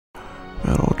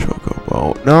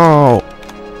No. No.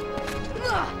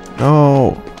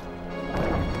 No.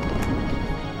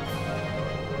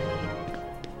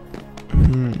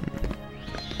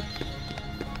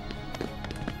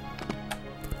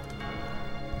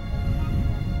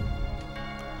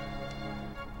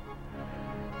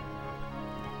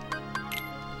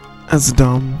 That's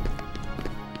dumb.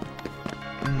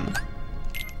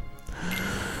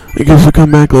 I guess I'll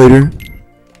come back later.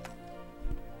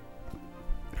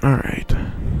 Alright.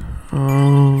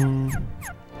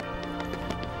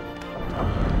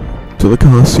 To the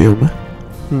Colosseum.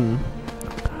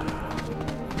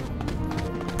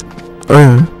 Oh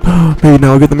yeah. Maybe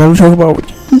now I'll get the metal chocobo.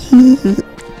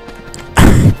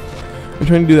 I'm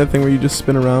trying to do that thing where you just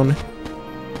spin around.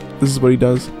 This is what he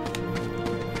does.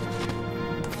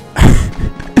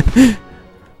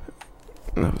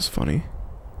 That was funny.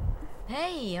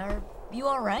 Hey, are you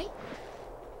alright?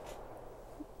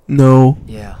 No.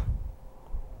 Yeah.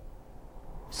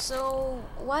 So,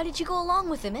 why did you go along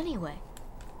with him anyway?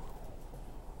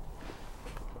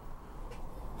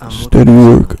 Steady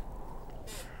work.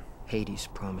 Hades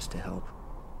promised to help.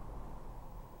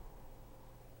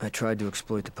 I tried to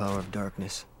exploit the power of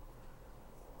darkness,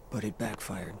 but it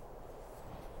backfired.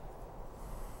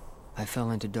 I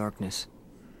fell into darkness,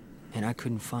 and I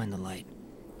couldn't find the light.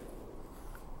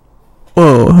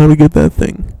 Whoa, how to get that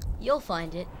thing? You'll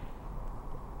find it.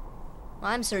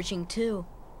 I'm searching too.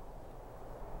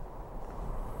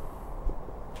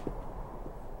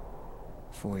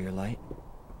 For your light?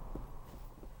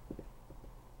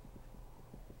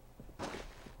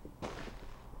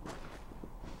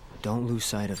 Don't lose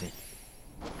sight of it.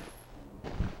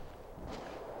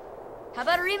 How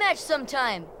about a rematch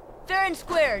sometime? Fair and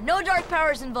square, no dark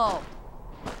powers involved.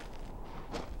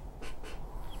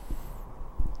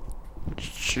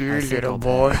 Sure, little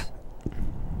boy.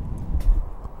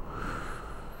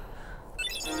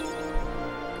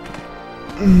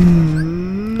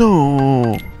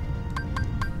 No.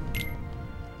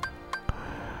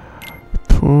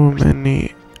 Too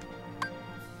many.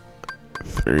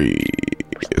 3.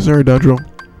 Sorry, dodge roll.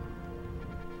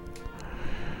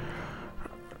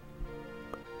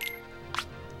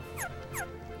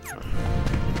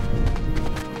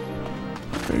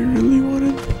 I really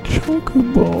wanted the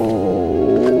chocobo.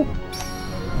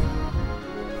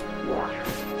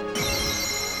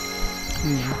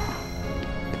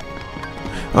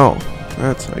 Oh,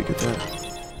 that's how you get that.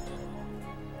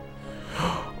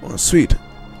 Oh, sweet.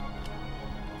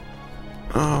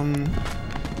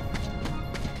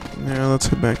 Yeah, let's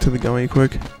head back to the gummy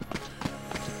quick.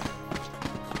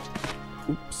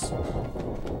 Oops.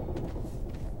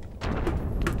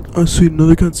 Oh, sweet,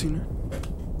 another cutscene.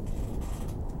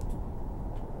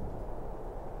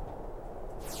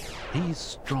 He's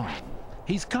strong.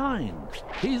 He's kind.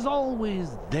 He's always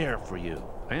there for you.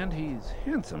 And he's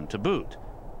handsome to boot.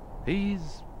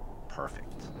 He's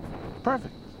perfect.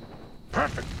 Perfect.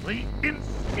 Perfectly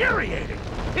infuriating.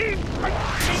 He's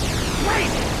crazy.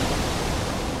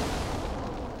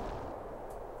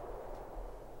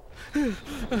 Wait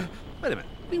a minute.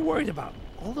 What are you worried about?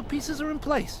 All the pieces are in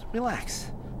place.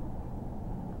 Relax.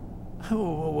 Whoa,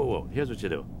 whoa, whoa, whoa. Here's what you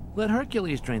do. Let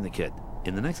Hercules train the kid.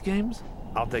 In the next games,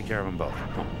 I'll take care of them both.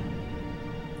 Come on.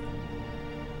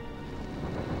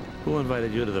 Who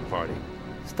invited you to the party?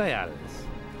 Stay out of this.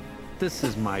 This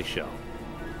is my show.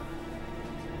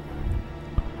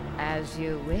 As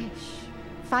you wish.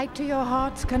 Fight to your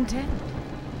heart's content.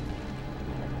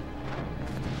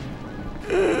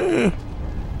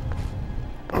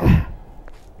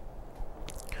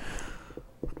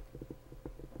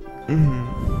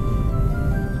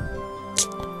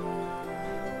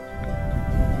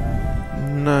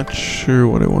 Not sure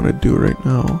what I want to do right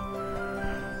now.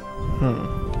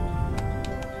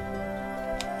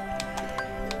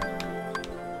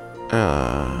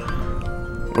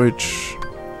 Which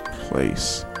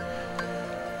place?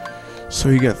 So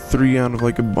you got 3 out of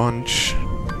like a bunch.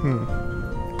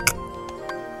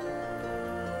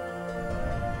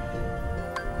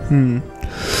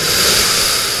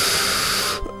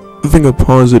 I think I'll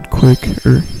pause it quick,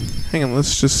 or hang on,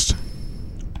 let's just.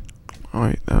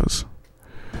 Alright, that was.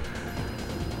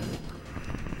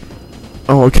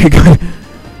 Oh, okay, good.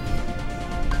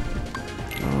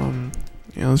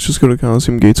 Yeah, let's just go to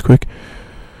Coliseum Gates quick.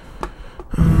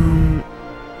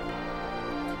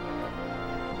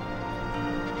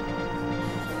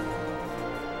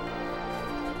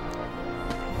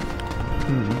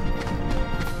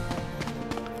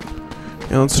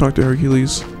 Yeah, let's talk to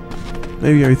Hercules.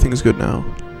 Maybe everything's good now.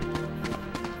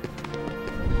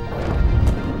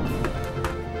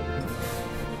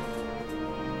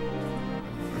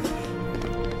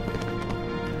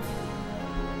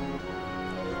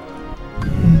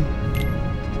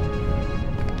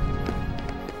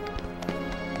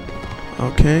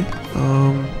 Okay.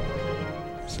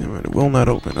 It will not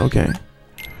open. Okay.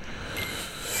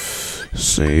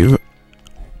 Save.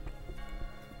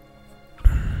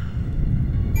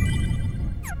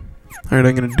 Alright,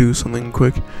 I'm gonna do something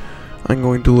quick. I'm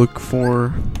going to look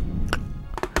for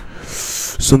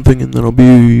something and then I'll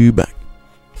be back.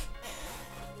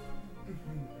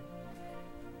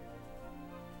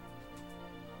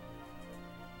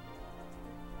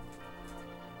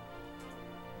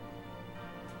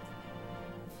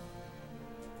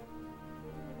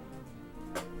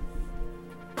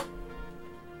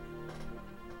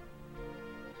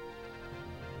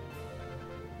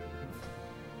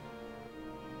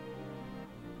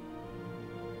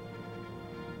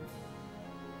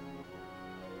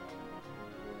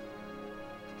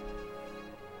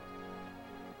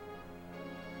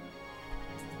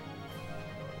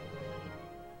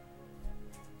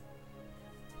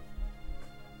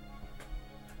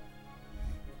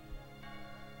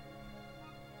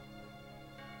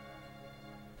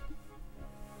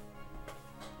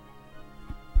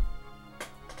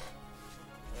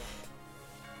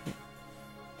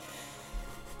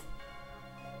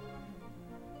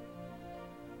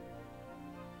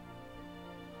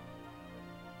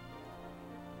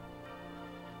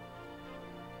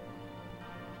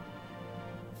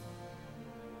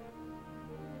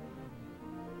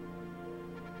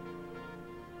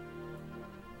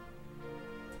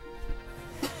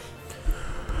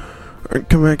 Alright,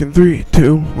 come back in 3,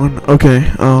 2, 1.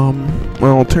 Okay,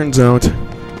 well, it turns out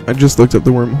I just looked up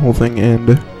the wormhole thing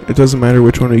and it doesn't matter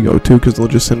which one we go to because they'll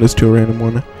just send us to a random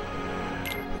one.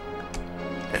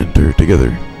 Enter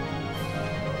together.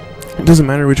 It doesn't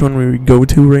matter which one we go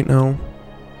to right now.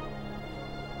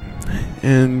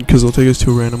 And because they'll take us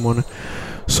to a random one.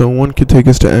 So one could take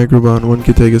us to Agrabah, one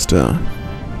could take us to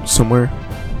somewhere.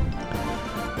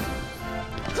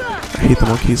 I hate the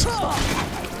monkeys.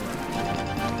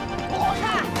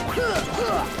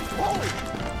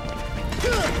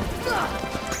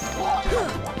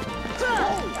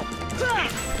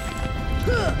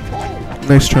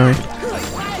 Nice try.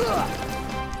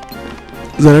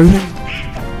 Is that everything?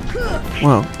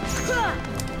 Wow.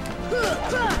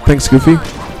 Thanks, Goofy.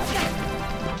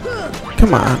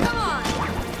 Come on.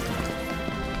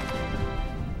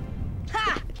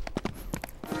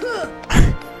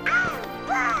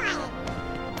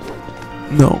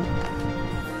 No.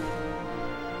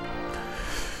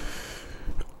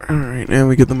 Alright, and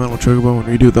we get the metal chocobo when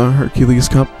we do the Hercules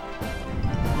Cup.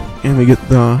 And we get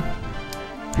the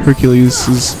we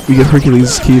get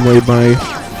Hercules' Keyblade by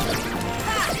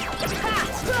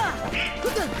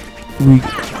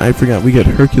we get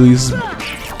Hercules'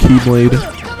 Keyblade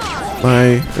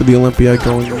by the Olympia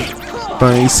going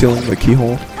by sealing the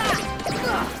keyhole.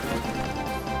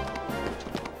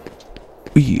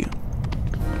 Wee.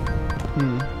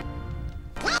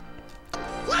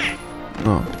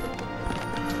 Oh.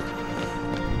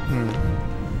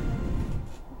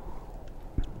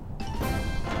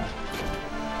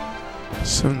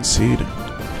 Sunseed.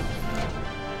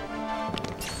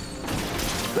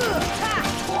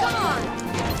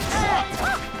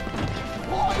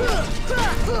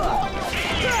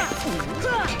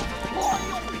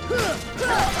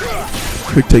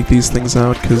 Quick take these things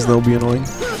out because they'll be annoying.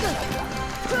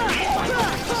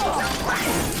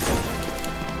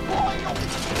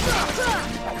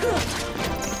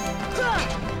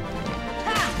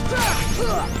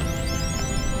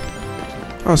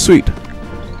 Oh, sweet.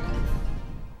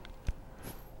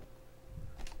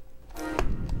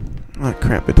 Oh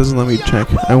crap, it doesn't let me check.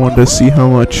 I wanted to see how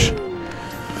much...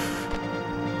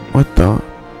 What the...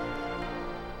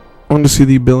 I wanted to see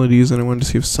the abilities and I wanted to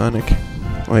see if Sonic,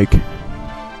 like...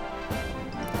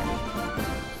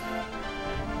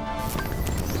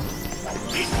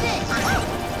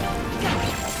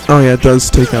 Oh yeah, it does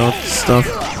take out stuff.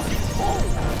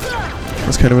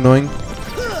 That's kind of annoying.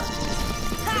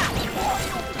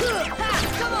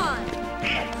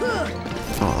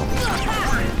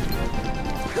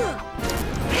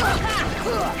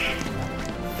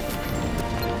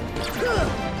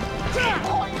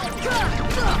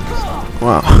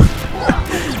 Wow.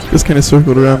 Just kind of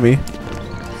circled around me.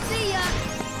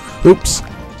 Oops.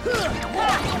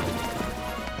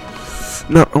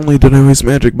 Not only did I waste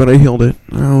magic, but I healed it.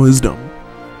 I was dumb.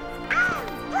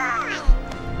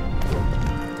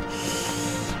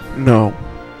 No.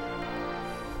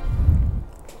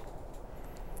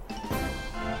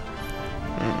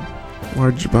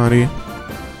 Large body.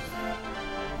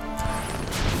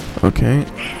 Okay.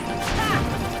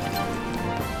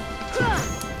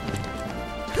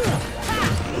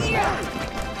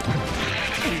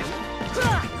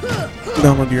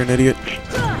 Download, you're an idiot.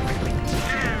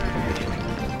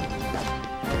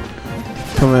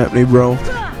 Come at me, bro.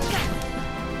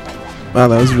 Wow,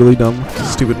 that was really dumb.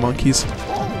 Stupid monkeys.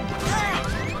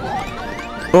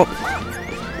 Oh!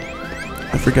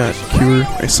 I forgot. Cure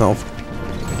myself.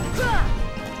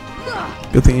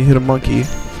 Good thing you hit a monkey.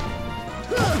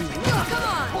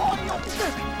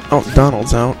 Oh,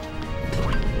 Donald's out.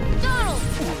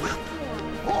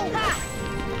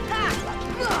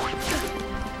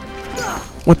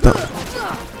 What the?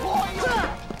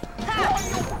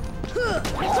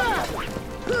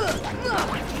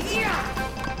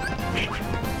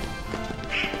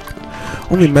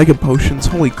 Only mega potions,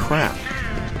 holy crap.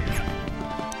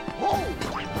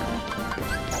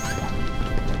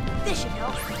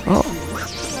 Oh.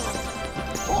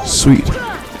 Sweet.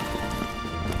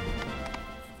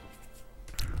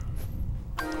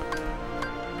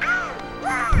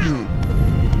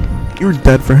 You were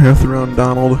dead for half the round,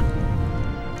 Donald.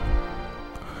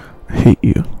 I hate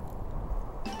you.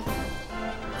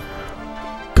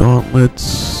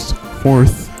 Gauntlets.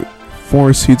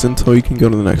 Four seeds until you can go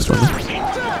to the next one.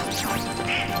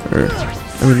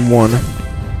 One.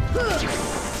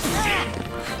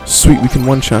 Sweet, we can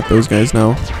one-shot those guys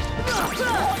now.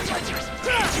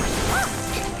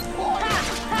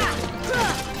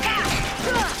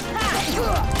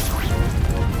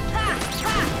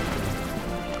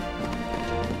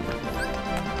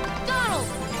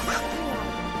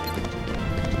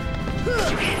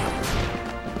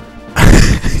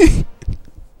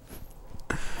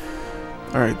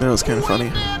 Alright, that was kind of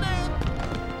funny.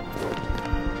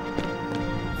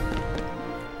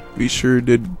 We sure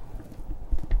did.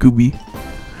 Gooby.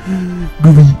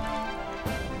 Gooby.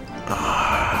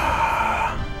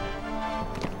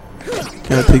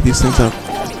 Gotta take these things out.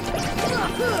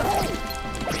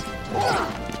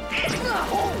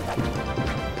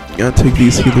 Gotta take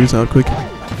these healers out quick.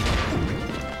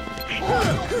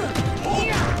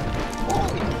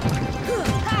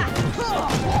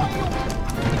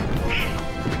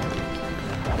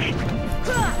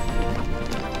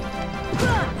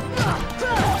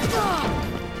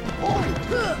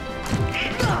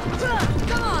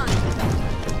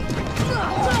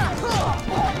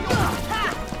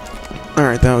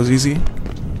 Alright, that was easy.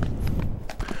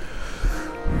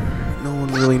 No one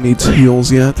really needs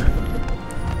heals yet.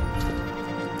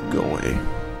 Go away.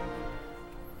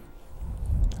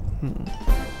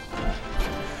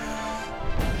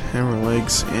 Hammer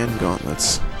legs and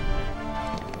gauntlets.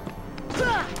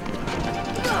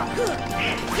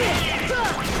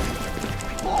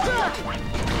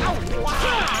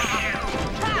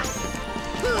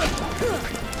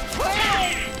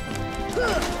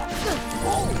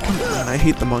 Man, I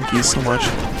hate the monkeys so much.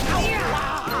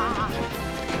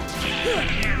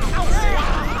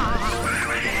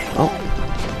 Oh.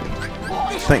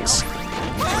 Thanks.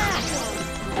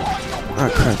 Oh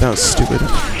crap, that was stupid.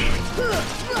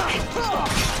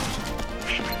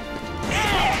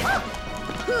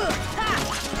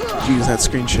 Jeez, that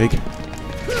screen shake.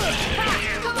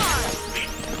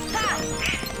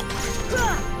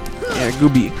 Yeah,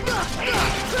 Gooby.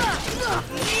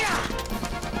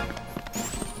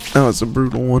 That was a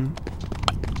brutal one.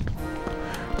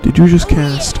 Did you just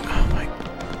cast? Oh my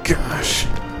gosh.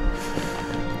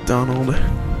 Donald.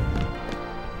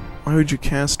 Why would you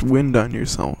cast wind on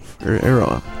yourself? Or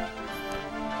arrow?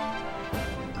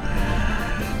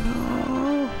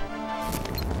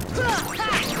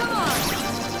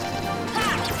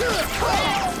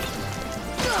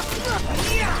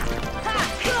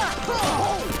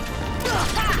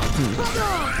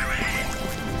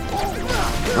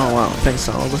 Oh wow, thanks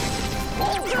Donald.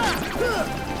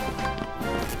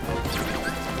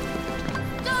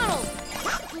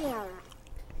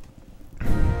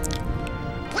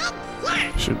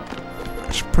 I should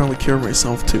probably cure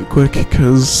myself too quick,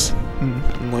 cause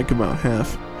I'm like about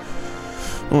half.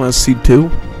 Oh, that's seed 2.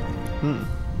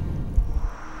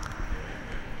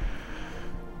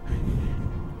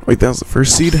 Wait, that was the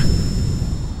first seed?